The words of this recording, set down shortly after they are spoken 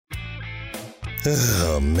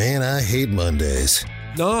Oh, man, I hate Mondays.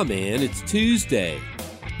 Nah, man, it's Tuesday.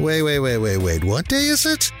 Wait. What day is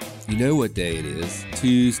it? You know what day it is.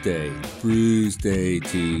 Tuesday. Bruise Day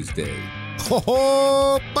Tuesday.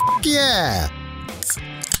 Oh, fuck yeah!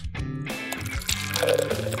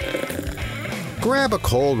 Grab a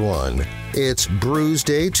cold one. It's Bruise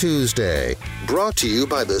Day Tuesday, brought to you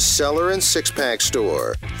by the Cellar and Six Pack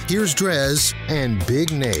Store. Here's Drez and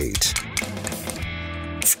Big Nate.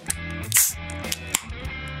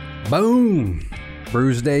 Boom!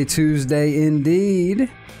 Bruise Day Tuesday indeed.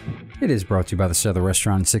 It is brought to you by the Cellar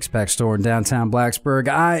Restaurant and Six Pack Store in downtown Blacksburg.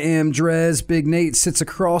 I am Drez. Big Nate sits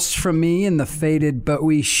across from me in the faded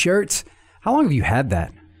Bowie shirt. How long have you had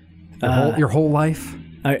that? Your whole life?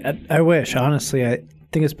 I wish, honestly. I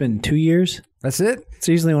think it's been 2 years. That's it? It's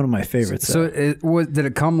easily one of my favorites. So did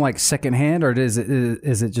it come like secondhand, or is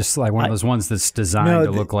it just like one of those ones that's designed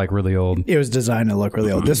to look like really old? It was designed to look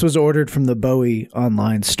really old. This was ordered from the Bowie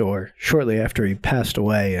online store shortly after he passed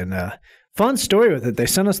away. And fun story with it. They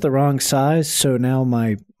sent us the wrong size, so now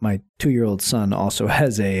my 2-year-old son also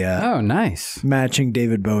has a nice matching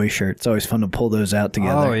David Bowie shirt. It's always fun to pull those out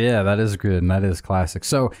together. Oh, yeah, that is good, and that is classic.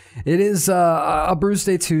 So it is a Bruise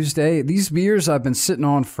Day Tuesday. These beers I've been sitting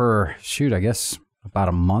on for, I guess about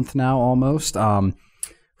a month now almost.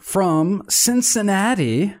 From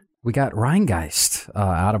Cincinnati, we got Rheingeist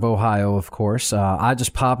out of Ohio, of course. I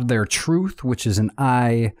just popped their Truth, which is an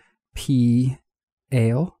IP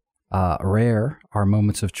ale. Rare are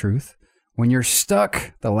moments of truth. When you're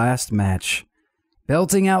stuck, the last match,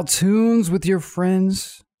 belting out tunes with your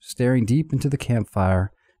friends, staring deep into the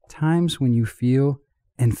campfire, times when you feel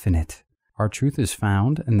infinite. Our truth is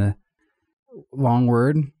found in the long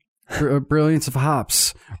word, brilliance of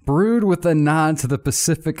hops, brewed with a nod to the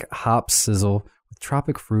Pacific hop sizzle, with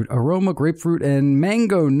tropic fruit, aroma, grapefruit, and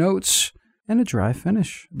mango notes, and a dry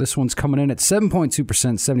finish. This one's coming in at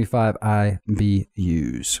 7.2%, 75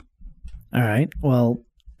 IBUs. All right. Well,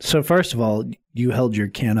 so first of all, you held your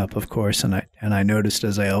can up, of course, and I noticed,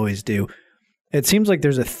 as I always do, it seems like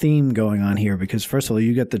there's a theme going on here because, first of all,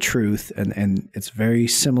 you get the Truth, and it's very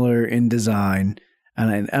similar in design,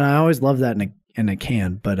 and I always love that in a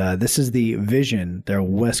can. But this is the Vision, their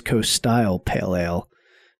West Coast style pale ale,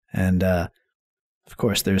 and of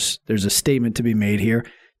course, there's a statement to be made here.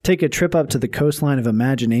 Take a trip up to the coastline of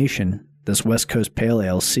imagination. This West Coast Pale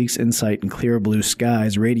Ale seeks insight in clear blue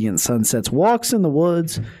skies, radiant sunsets, walks in the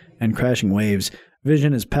woods, and crashing waves.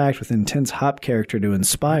 Vision is packed with intense hop character to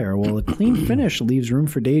inspire, while a clean finish leaves room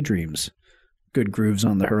for daydreams. Good grooves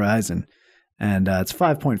on the horizon. And it's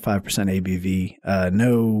 5.5% ABV.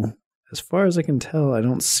 No, as far as I can tell, I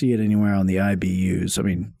don't see it anywhere on the IBUs. I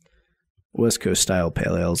mean, West Coast style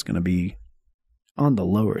Pale Ale is going to be on the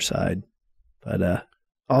lower side. But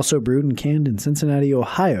also brewed and canned in Cincinnati,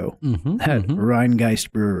 Ohio, at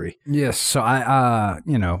Rheingeist Brewery. Yes, so I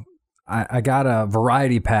got a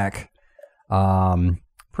variety pack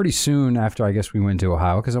pretty soon after I guess we went to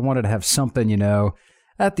Ohio because I wanted to have something,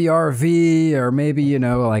 at the RV or maybe,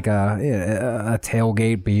 like a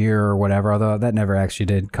tailgate beer or whatever, although that never actually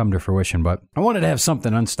did come to fruition. But I wanted to have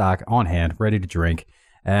something on hand, ready to drink.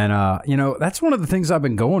 And, that's one of the things I've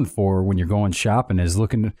been going for when you're going shopping is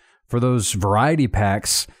looking for those variety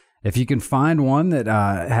packs. If you can find one that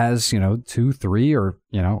has, 2, 3, or,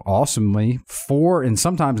 awesomely 4, and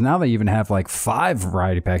sometimes now they even have like 5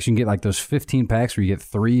 variety packs. You can get like those 15 packs where you get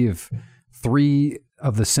 3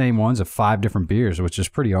 of the same ones of 5 different beers, which is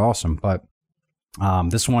pretty awesome. But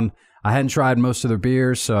this one, I hadn't tried most of their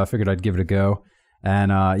beers, so I figured I'd give it a go.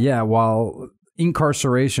 And while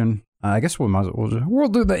Incarceration, I guess we'll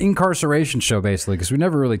do the Incarceration show basically because we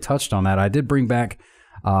never really touched on that. I did bring back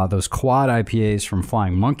those quad IPAs from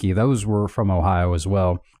Flying Monkey. Those were from Ohio as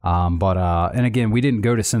well. And again, we didn't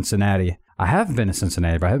go to Cincinnati. I have been to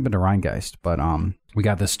Cincinnati, but I haven't been to Rheingeist. But we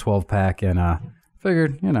got this 12-pack and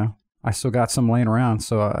figured, I still got some laying around.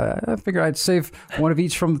 So I figured I'd save one of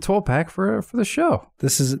each from the 12-pack for the show.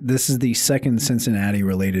 This is the second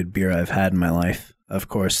Cincinnati-related beer I've had in my life. Of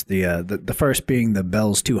course, the first being the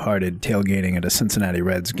Bell's Two-Hearted tailgating at a Cincinnati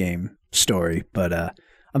Reds game story. But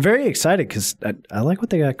I'm very excited because I like what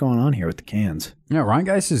they got going on here with the cans. Yeah,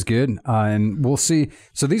 Rheingeist is good, and we'll see.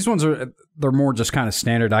 So these ones they're more just kind of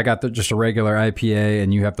standard. I got just a regular IPA,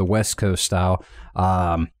 and you have the West Coast style.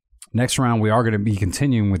 Next round, we are going to be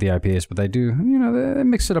continuing with the IPAs, but they do, they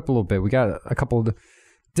mix it up a little bit. We got a couple of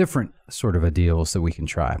different sort of deals that we can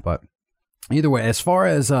try. But either way, as far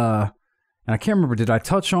as and I can't remember, did I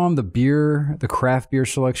touch on the craft beer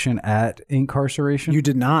selection at Incarceration? You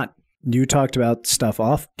did not. You talked about stuff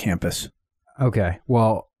off campus. Okay.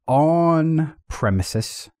 Well, on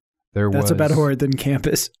premises, That's a better word than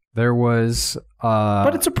campus. There was...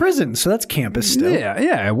 but it's a prison, so that's campus still.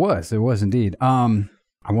 Yeah, it was. It was indeed. I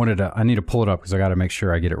need to pull it up because I got to make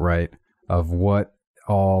sure I get it right of what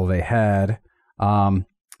all they had.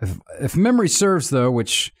 If memory serves, though,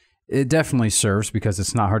 which it definitely serves because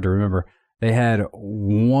it's not hard to remember, they had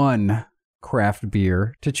one craft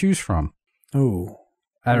beer to choose from. Oh.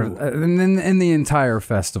 In the entire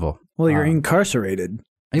festival. Well, you're incarcerated.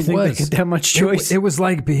 It think was. they get that much choice? It was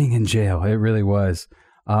like being in jail. It really was.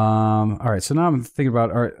 All right, so now I'm thinking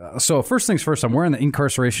about... All right, so first things first, I'm wearing the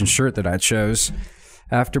incarceration shirt that I chose.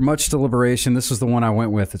 After much deliberation, this was the one I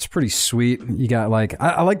went with. It's pretty sweet. You got like...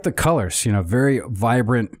 I like the colors, very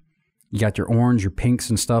vibrant. You got your orange, your pinks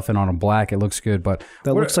and stuff, and on a black, it looks good. But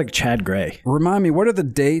that looks like Chad Gray. Remind me, what are the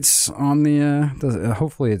dates on the...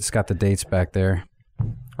 hopefully it's got the dates back there.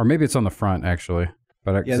 Or maybe it's on the front, actually.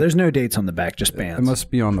 But there's no dates on the back, just bands. It must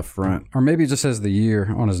be on the front. Or maybe it just says the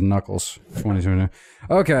year on his knuckles. 2022.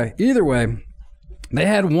 Okay, either way, they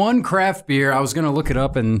had one craft beer. I was going to look it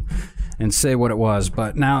up and say what it was,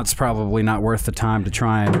 but now it's probably not worth the time to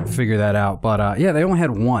try and figure that out. But they only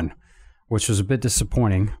had one, which was a bit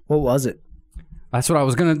disappointing. What was it? That's what I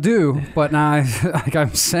was going to do, but now, like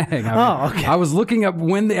I'm saying, I was looking up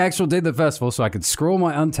when the actual day of the festival so I could scroll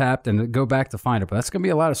my Untapped and go back to find it. But that's going to be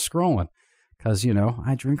a lot of scrolling. Because,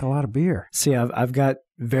 I drink a lot of beer. See, I've got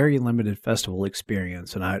very limited festival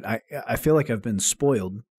experience, and I feel like I've been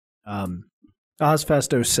spoiled.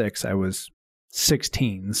 Ozfest 06, I was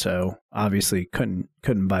 16, so obviously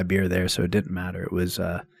couldn't buy beer there, so it didn't matter. It was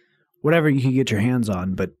whatever you could get your hands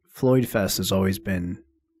on, but Floyd Fest has always been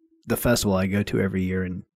the festival I go to every year,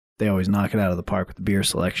 and they always knock it out of the park with the beer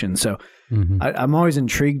selection. So I'm always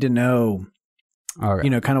intrigued to know,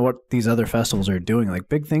 kind of what these other festivals are doing, like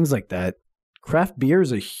big things like that. Craft beer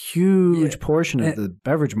is a huge portion of the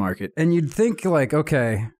beverage market. And you'd think like,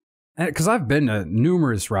 okay, because I've been to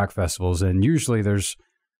numerous rock festivals and usually there's,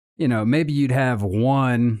 maybe you'd have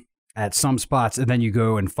one at some spots and then you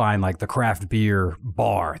go and find like the craft beer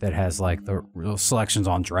bar that has like the real selections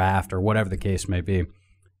on draft or whatever the case may be.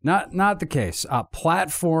 Not the case.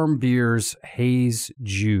 Platform Beers Haze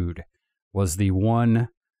Jude was the one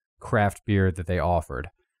craft beer that they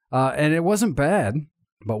offered. And it wasn't bad.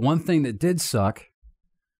 But one thing that did suck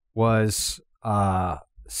was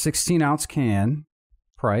 16-ounce can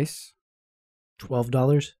price.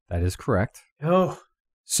 $12? That is correct. Oh.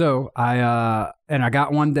 So I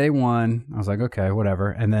got one day one. I was like, okay,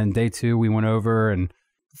 whatever. And then day two, we went over and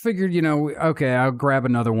figured, okay, I'll grab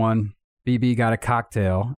another one. BB got a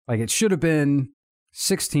cocktail. Like it should have been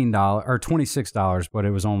 $16 or $26, but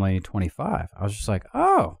it was only $25. I was just like,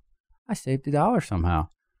 oh, I saved $1 somehow.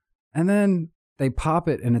 And then they pop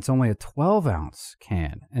it and it's only a 12-ounce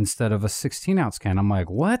can instead of a 16-ounce can. I'm like,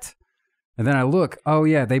 what? And then I look, oh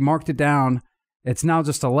yeah, they marked it down. It's now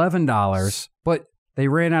just $11, but they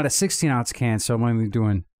ran out of 16-ounce cans, so I'm only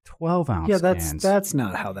doing 12-ounce cans. Yeah, that's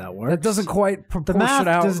not how that works. That doesn't quite proportion out. The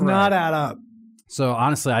math does not add up. So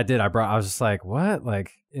honestly, I was just like, what?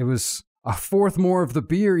 Like it was a fourth more of the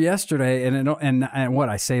beer yesterday, and what,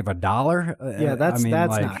 I save $1? Yeah, that's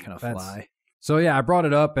not gonna fly. So yeah, I brought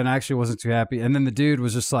it up and I actually wasn't too happy. And then the dude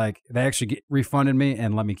was just like, they actually refunded me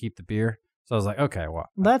and let me keep the beer. So I was like, okay, well,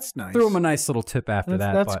 that's nice. Threw him a nice little tip after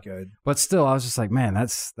that. That's good. But still, I was just like, man,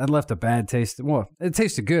 that left a bad taste. Well, it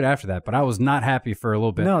tasted good after that, but I was not happy for a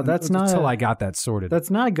little bit. No, that's not until I got that sorted.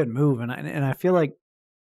 That's not a good move, and I feel like,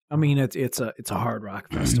 I mean, it's a hard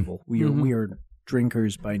rock festival. We are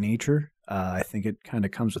drinkers by nature. I think it kind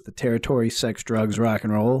of comes with the territory: sex, drugs, rock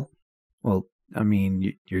and roll. Well, I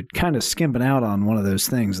mean, you're kind of skimping out on one of those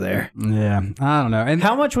things there. Yeah, I don't know. And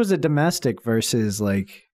how much was it domestic versus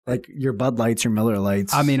like your Bud Lights, your Miller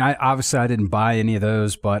Lights? I mean, I didn't buy any of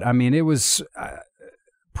those, but I mean, it was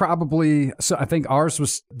probably. So I think ours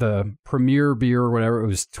was the premier beer or whatever. It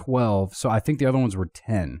was 12. So I think the other ones were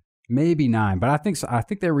 10, maybe 9. But I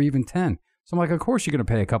think they were even 10. So I'm like, of course you're going to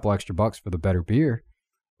pay a couple extra bucks for the better beer,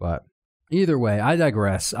 but. Either way, I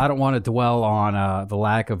digress. I don't want to dwell on the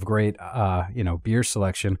lack of great, beer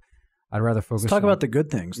selection. I'd rather focus. Let's talk about the good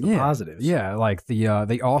things, the positives. Yeah, like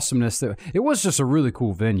the awesomeness. It was just a really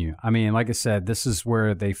cool venue. I mean, like I said, this is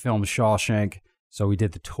where they filmed Shawshank. So we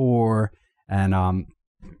did the tour, and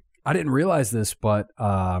I didn't realize this, but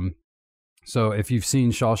so if you've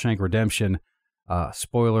seen Shawshank Redemption,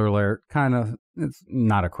 spoiler alert, it's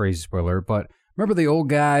not a crazy spoiler, but remember the old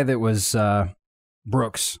guy that was.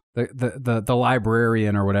 Brooks, the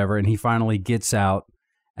librarian or whatever, and he finally gets out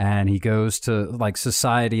and he goes to like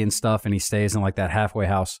society and stuff, and he stays in like that halfway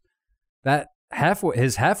house.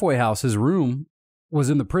 His halfway house, his room was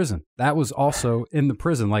in the prison. That was also in the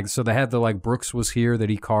prison. Like, so they had the, like, Brooks was here that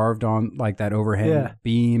he carved on, like, that overhead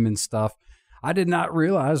beam and stuff. I did not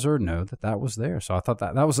realize or know that was there. So I thought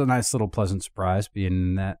that was a nice little pleasant surprise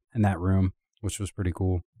being in that room, which was pretty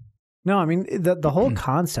cool. No, I mean, the whole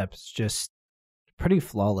concept is just pretty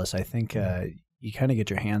flawless. I think you kind of get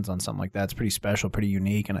your hands on something like that. It's pretty special, pretty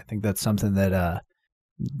unique. And I think that's something that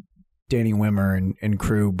Danny Wimmer and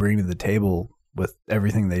crew bring to the table with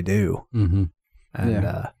everything they do. Mm-hmm.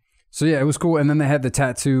 And so yeah, it was cool. And then they had the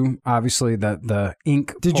tattoo, obviously the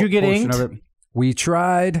ink. Did you get inked? Of it. We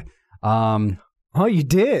tried. Oh, you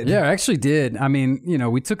did? Yeah, I actually did. I mean,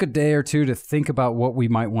 we took a day or two to think about what we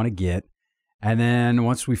might want to get. And then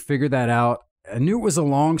once we figured that out, I knew it was a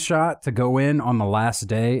long shot to go in on the last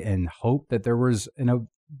day and hope that there was an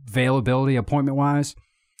availability appointment-wise.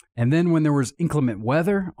 And then when there was inclement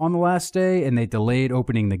weather on the last day and they delayed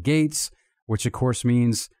opening the gates, which of course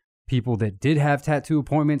means people that did have tattoo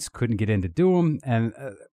appointments couldn't get in to do them. And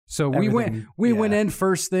so we went in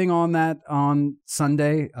first thing on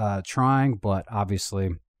Sunday trying, but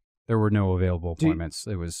obviously there were no available appointments.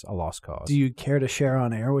 It was a lost cause. Do you care to share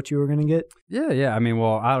on air what you were going to get? Yeah. I mean,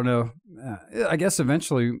 well, I don't know. I guess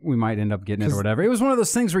eventually we might end up getting it or whatever. It was one of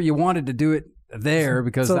those things where you wanted to do it there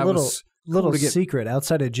because that was little secret.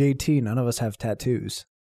 Outside of JT, none of us have tattoos.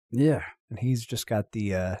 Yeah. And he's just got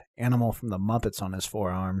the animal from the Muppets on his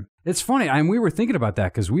forearm. It's funny. I mean, we were thinking about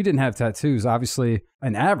that because we didn't have tattoos. Obviously,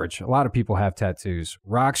 an average, a lot of people have tattoos.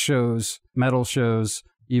 Rock shows, metal shows,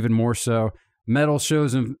 even more so. Metal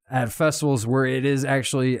shows at festivals where it is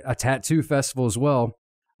actually a tattoo festival as well.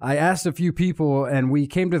 I asked a few people, and we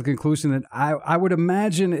came to the conclusion that I would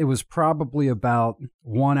imagine it was probably about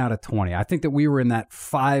 1 out of 20. I think that we were in that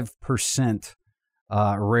 5%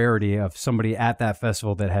 rarity of somebody at that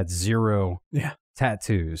festival that had zero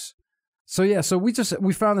tattoos. So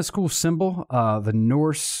we found this cool symbol, the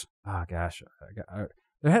Norse. Oh gosh,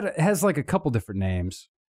 it has like a couple different names.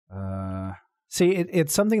 See,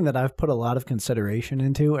 it's something that I've put a lot of consideration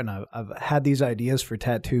into, and I've had these ideas for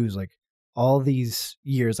tattoos like all these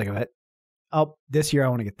years. Like I've had, this year I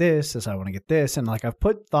want to get this I want to get this, and like I've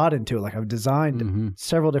put thought into it. Like I've designed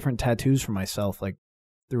several different tattoos for myself, like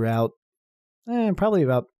throughout. Probably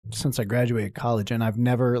about since I graduated college, and I've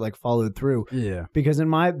never like followed through. Yeah, because in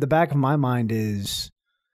the back of my mind is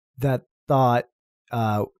that thought.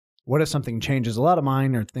 What if something changes? A lot of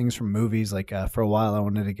mine are things from movies. Like for a while, I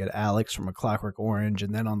wanted to get Alex from A Clockwork Orange,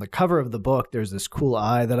 and then on the cover of the book, there's this cool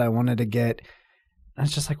eye that I wanted to get. And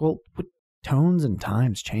it's just like, well, tones and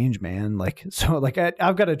times change, man. Like so, like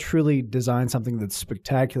I've got to truly design something that's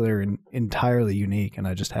spectacular and entirely unique, and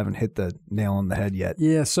I just haven't hit the nail on the head yet.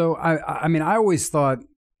 Yeah. So I mean, I always thought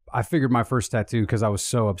I figured my first tattoo because I was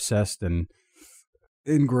so obsessed and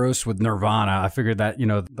engrossed with Nirvana. I figured that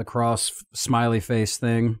the cross smiley face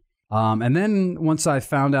thing. And then once I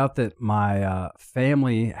found out that my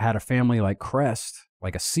family had a family like crest,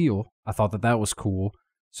 like a seal, I thought that was cool.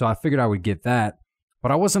 So I figured I would get that.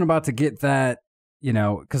 But I wasn't about to get that,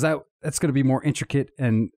 because that's going to be more intricate.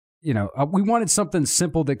 And, we wanted something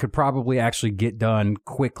simple that could probably actually get done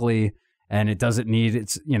quickly. And it doesn't need,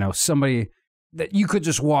 somebody that you could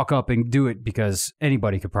just walk up and do it because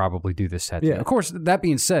anybody could probably do this tattoo. Yeah. Of course, that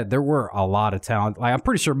being said, there were a lot of talent. Like I'm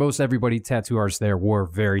pretty sure most everybody tattoo artists there were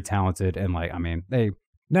very talented. And like, I mean,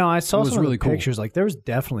 No, I saw some really of the pictures. Like there was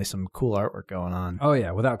definitely some cool artwork going on. Oh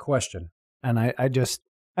yeah, without question. And I just,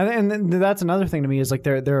 and that's another thing to me is like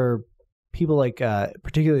there are people like,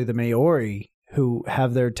 particularly the Maori who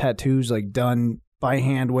have their tattoos like done by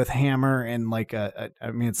hand with hammer and like I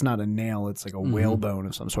mean, it's not a nail. It's like a whalebone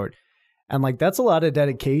of some sort. And like that's a lot of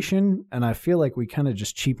dedication, and I feel like we kind of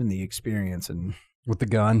just cheapen the experience and with the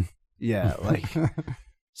gun. Yeah, like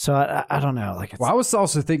so I don't know. Like I was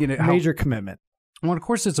also thinking major commitment. Well, of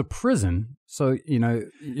course, it's a prison, so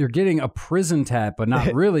you're getting a prison tat, but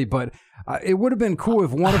not really. But it would have been cool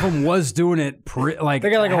if one of them was doing it like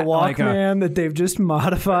they got like a Walkman that they've just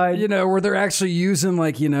modified. Where they're actually using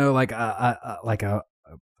like a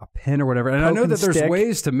pen or whatever. And I know that there's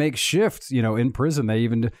ways to make shift, in prison. They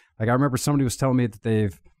even like I remember somebody was telling me that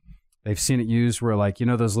they've seen it used where like,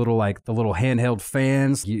 those little like the little handheld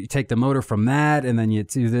fans, you take the motor from that and then you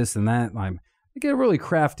do this and that. They get really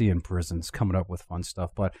crafty in prisons coming up with fun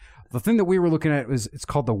stuff. But the thing that we were looking at it's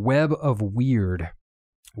called the Web of Weird,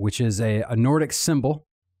 which is a Nordic symbol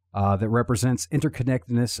that represents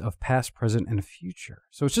interconnectedness of past, present, and future.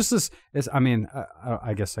 So it's just this.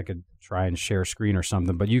 I guess I could try and share screen or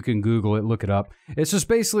something, but you can Google it, look it up. It's just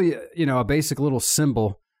basically, a basic little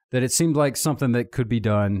symbol that it seemed like something that could be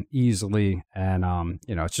done easily, and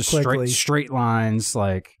it's just straight lines,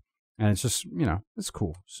 like, and it's just, it's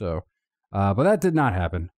cool. So But that did not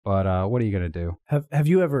happen. But what are you going to do? Have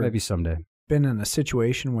you ever Maybe someday. been in a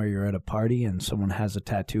situation where you're at a party and someone has a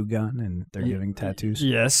tattoo gun and they're giving tattoos?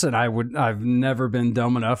 Yes, and I've never been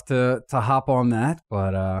dumb enough to hop on that,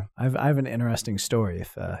 but I have an interesting story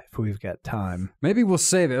if we've got time. maybe we'll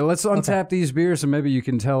save it. Let's untap these beers, and maybe you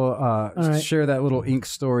can right. share that little ink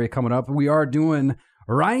story coming up. We are doing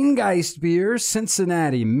Rheingeist beer,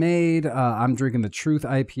 Cincinnati made. I'm drinking the Truth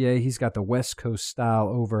IPA. He's got the West Coast style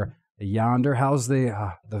over yonder. How's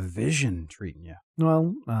the Vision treating you?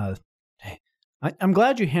 Well, I'm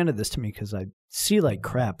glad you handed this to me because I see like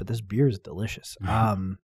crap, but this beer is delicious. I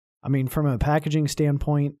mean, from a packaging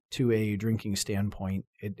standpoint to a drinking standpoint,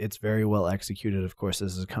 it's very well executed. Of course,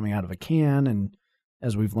 this is coming out of a can, and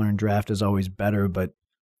as we've learned, draft is always better, but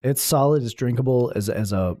it's solid. It's drinkable as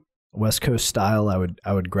a West Coast style.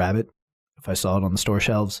 I would grab it if I saw it on the store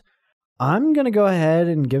shelves. I'm going to go ahead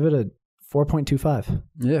and give it a 4.25.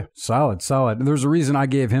 Yeah, solid. And there's a reason I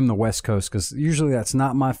gave him the West Coast, because usually that's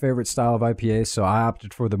not my favorite style of IPA, so I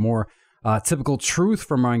opted for the more typical Truth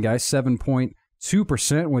from Rheingeist,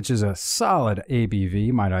 7.2%, which is a solid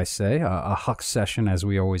ABV, might I say. A Huck session, as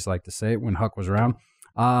we always like to say it when Huck was around.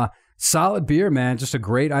 Solid beer, man. Just a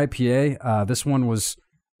great IPA. This one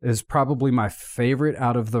is probably my favorite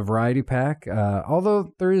out of the variety pack,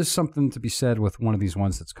 although there is something to be said with one of these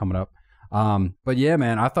ones that's coming up. But yeah,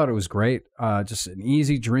 man, I thought it was great. Just an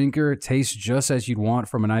easy drinker. It tastes just as you'd want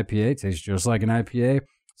from an IPA. It tastes just like an IPA.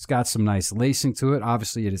 It's got some nice lacing to it.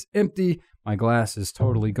 Obviously, it is empty. My glass is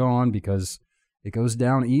totally gone because it goes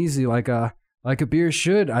down easy like a beer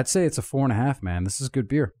should. I'd say it's a 4.5, man. This is good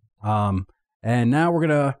beer. And now we're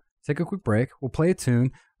going to take a quick break. We'll play a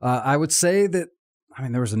tune. I would say that,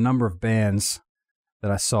 there was a number of bands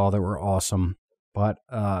that I saw that were awesome, but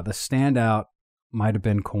the standout might have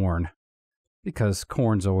been Korn. Because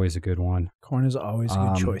Korn's always a good one. Korn is always a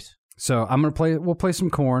good choice. So we'll play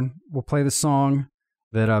some Korn. We'll play the song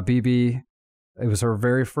that BB, it was her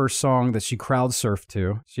very first song that she crowd surfed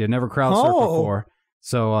to. She had never crowd surfed before.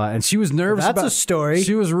 So, and she was nervous That's a story.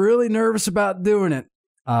 She was really nervous about doing it.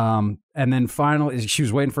 And then finally, she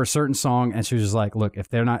was waiting for a certain song, and she was just like, look, if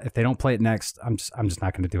they don't play it next, I'm just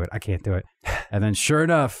not going to do it. I can't do it. And then sure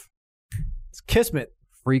enough, It's Kismet.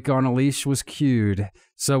 Freak on a Leash was cued.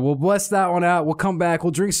 So we'll bless that one out. We'll come back.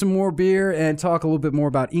 We'll drink some more beer and talk a little bit more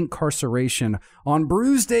about incarceration on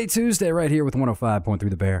Brews Day Tuesday right here with 105.3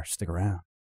 The Bear. Stick around.